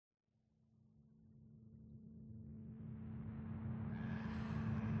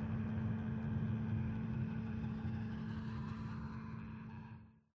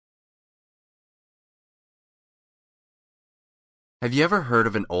Have you ever heard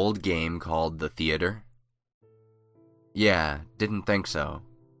of an old game called The Theater? Yeah, didn't think so.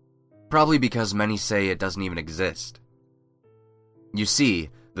 Probably because many say it doesn't even exist. You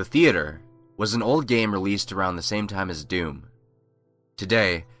see, The Theater was an old game released around the same time as Doom.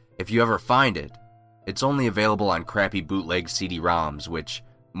 Today, if you ever find it, it's only available on crappy bootleg CD-ROMs, which,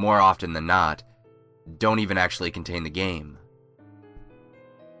 more often than not, don't even actually contain the game.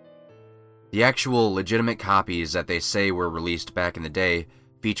 The actual legitimate copies that they say were released back in the day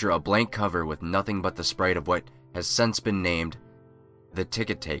feature a blank cover with nothing but the sprite of what has since been named the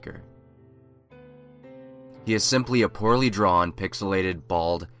Ticket Taker. He is simply a poorly drawn, pixelated,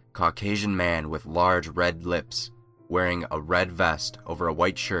 bald, Caucasian man with large red lips, wearing a red vest over a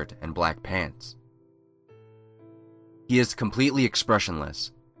white shirt and black pants. He is completely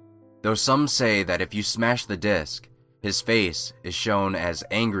expressionless, though some say that if you smash the disc, his face is shown as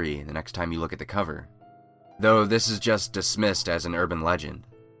angry the next time you look at the cover, though this is just dismissed as an urban legend.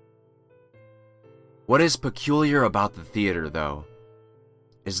 What is peculiar about The Theater, though,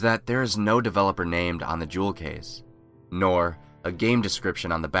 is that there is no developer named on the jewel case, nor a game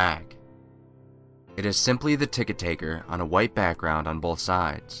description on the back. It is simply the Ticket Taker on a white background on both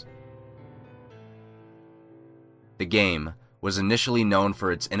sides. The game was initially known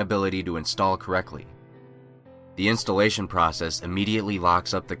for its inability to install correctly. The installation process immediately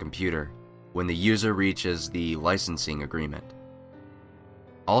locks up the computer when the user reaches the licensing agreement.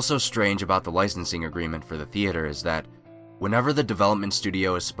 Also strange about the licensing agreement for The Theater is that whenever the development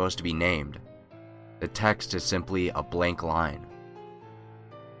studio is supposed to be named, the text is simply a blank line.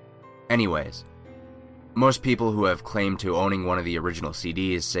 Anyways, most people who have claimed to owning one of the original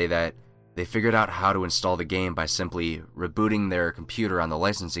CDs say that they figured out how to install the game by simply rebooting their computer on the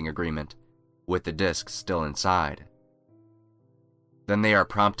licensing agreement with the disc still inside. Then they are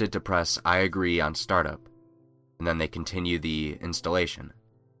prompted to press I agree on startup, and then they continue the installation.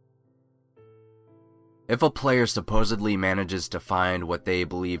 If a player supposedly manages to find what they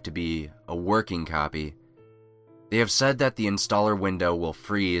believe to be a working copy, they have said that the installer window will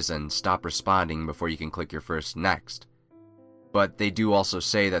freeze and stop responding before you can click your first next. But they do also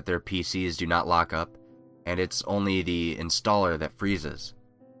say that their PCs do not lock up, and it's only the installer that freezes.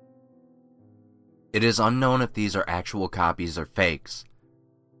 It is unknown if these are actual copies or fakes,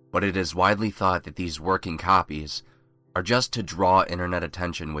 but it is widely thought that these working copies are just to draw internet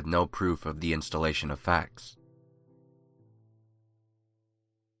attention with no proof of the installation effects.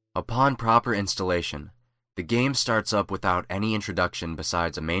 Upon proper installation, the game starts up without any introduction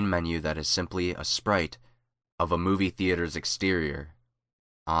besides a main menu that is simply a sprite of a movie theater's exterior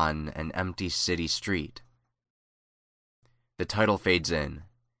on an empty city street. The title fades in,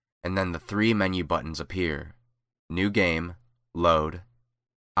 and then the three menu buttons appear: New Game, Load,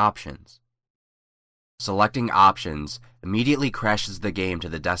 Options. Selecting Options immediately crashes the game to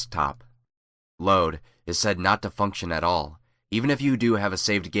the desktop. Load is said not to function at all. Even if you do have a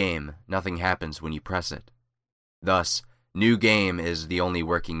saved game, nothing happens when you press it. Thus, New Game is the only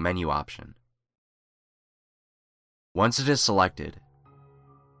working menu option. Once it is selected,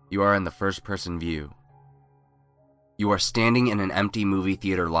 you are in the first-person view. You are standing in an empty movie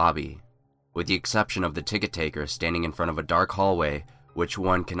theater lobby, with the exception of the ticket taker standing in front of a dark hallway which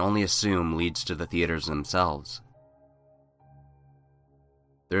one can only assume leads to the theaters themselves.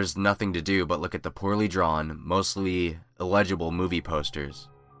 There's nothing to do but look at the poorly drawn, mostly illegible movie posters,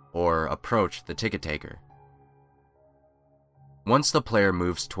 or approach the ticket taker. Once the player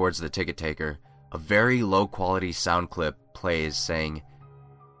moves towards the ticket taker, a very low-quality sound clip plays saying,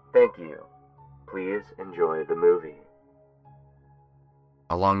 "Thank you. Please enjoy the movie,"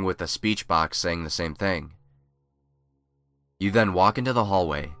 along with a speech box saying the same thing. You then walk into the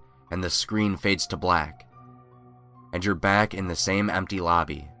hallway, and the screen fades to black, and you're back in the same empty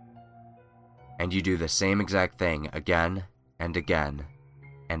lobby, and you do the same exact thing again and again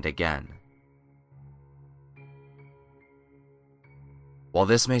and again. While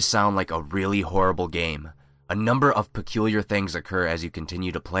this may sound like a really horrible game, a number of peculiar things occur as you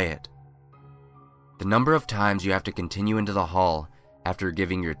continue to play it. The number of times you have to continue into the hall after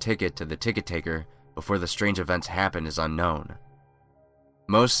giving your ticket to the ticket taker before the strange events happen is unknown.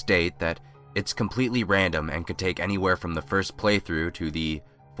 Most state that it's completely random and could take anywhere from the first playthrough to the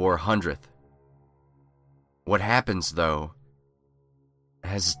 400th. What happens, though,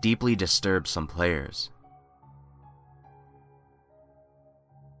 has deeply disturbed some players.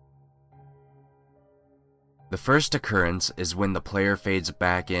 The first occurrence is when the player fades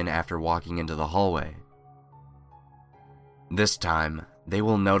back in after walking into the hallway. This time, they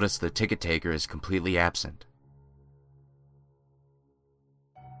will notice the ticket taker is completely absent.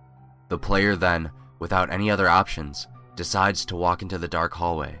 The player then, without any other options, decides to walk into the dark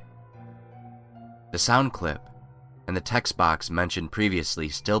hallway. The sound clip and the text box mentioned previously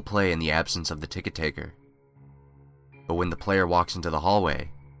still play in the absence of the ticket taker. But when the player walks into the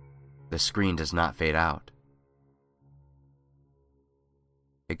hallway, the screen does not fade out.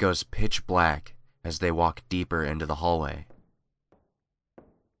 It goes pitch black as they walk deeper into the hallway.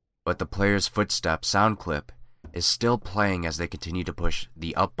 But the player's footstep sound clip is still playing as they continue to push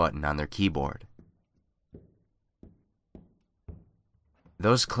the up button on their keyboard.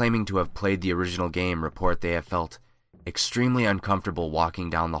 Those claiming to have played the original game report they have felt extremely uncomfortable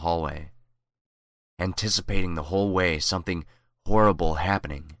walking down the hallway, anticipating the whole way something horrible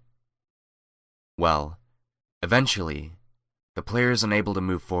happening. Well, eventually, the player is unable to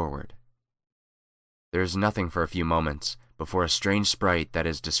move forward. There is nothing for a few moments before a strange sprite that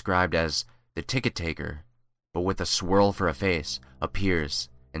is described as the ticket taker, but with a swirl for a face, appears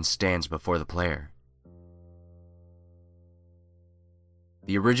and stands before the player.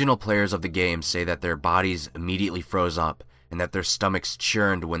 The original players of the game say that their bodies immediately froze up and that their stomachs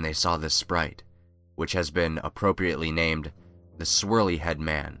churned when they saw this sprite, which has been appropriately named the Swirly Head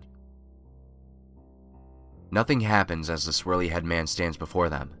Man. Nothing happens as the Swirly Head Man stands before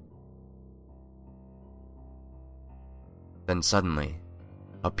them. Then suddenly,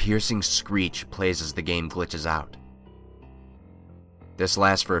 a piercing screech plays as the game glitches out. This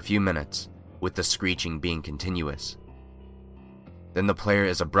lasts for a few minutes, with the screeching being continuous. Then the player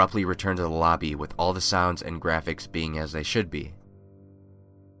is abruptly returned to the lobby with all the sounds and graphics being as they should be.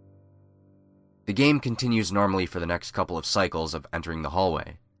 The game continues normally for the next couple of cycles of entering the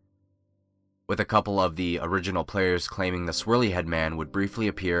hallway, with a couple of the original players claiming the Swirly Head Man would briefly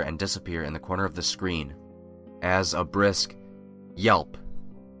appear and disappear in the corner of the screen as a brisk yelp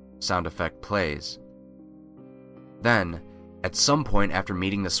sound effect plays. Then, at some point after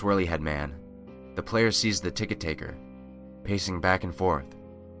meeting the Swirly Head Man, the player sees the ticket taker, pacing back and forth.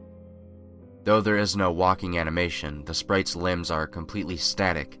 Though there is no walking animation, the sprite's limbs are completely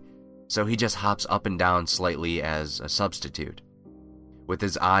static, so he just hops up and down slightly as a substitute, with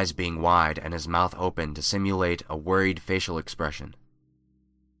his eyes being wide and his mouth open to simulate a worried facial expression.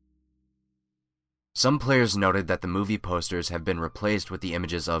 Some players noted that the movie posters have been replaced with the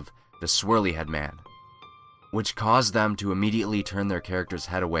images of the Swirly Head Man, which caused them to immediately turn their character's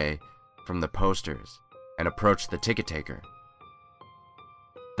head away from the posters and approach the ticket taker.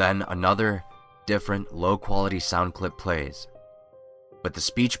 Then another, different, low-quality sound clip plays, but the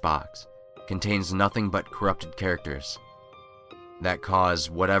speech box contains nothing but corrupted characters that cause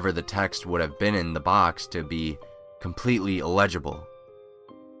whatever the text would have been in the box to be completely illegible.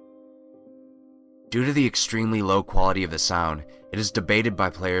 Due to the extremely low quality of the sound, it is debated by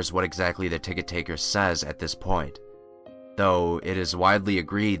players what exactly the ticket taker says at this point, though it is widely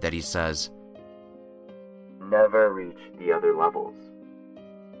agreed that he says, "Never reach the other levels."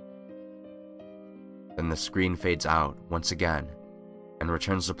 Then the screen fades out once again and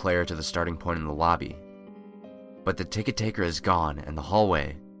returns the player to the starting point in the lobby. But the ticket taker is gone and the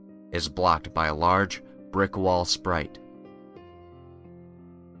hallway is blocked by a large brick wall sprite.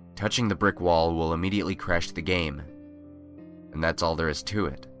 Touching the brick wall will immediately crash the game, and that's all there is to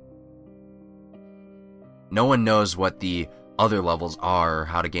it. No one knows what the other levels are or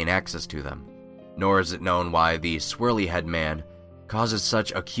how to gain access to them, nor is it known why the Swirly Head Man causes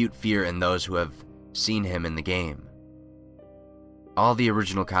such acute fear in those who have seen him in the game. All the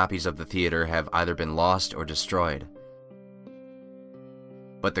original copies of the theater have either been lost or destroyed.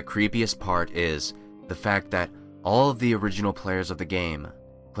 But the creepiest part is the fact that all of the original players of the game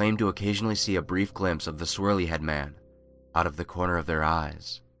claim to occasionally see a brief glimpse of the Swirly Head Man out of the corner of their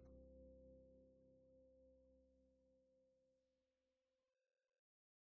eyes.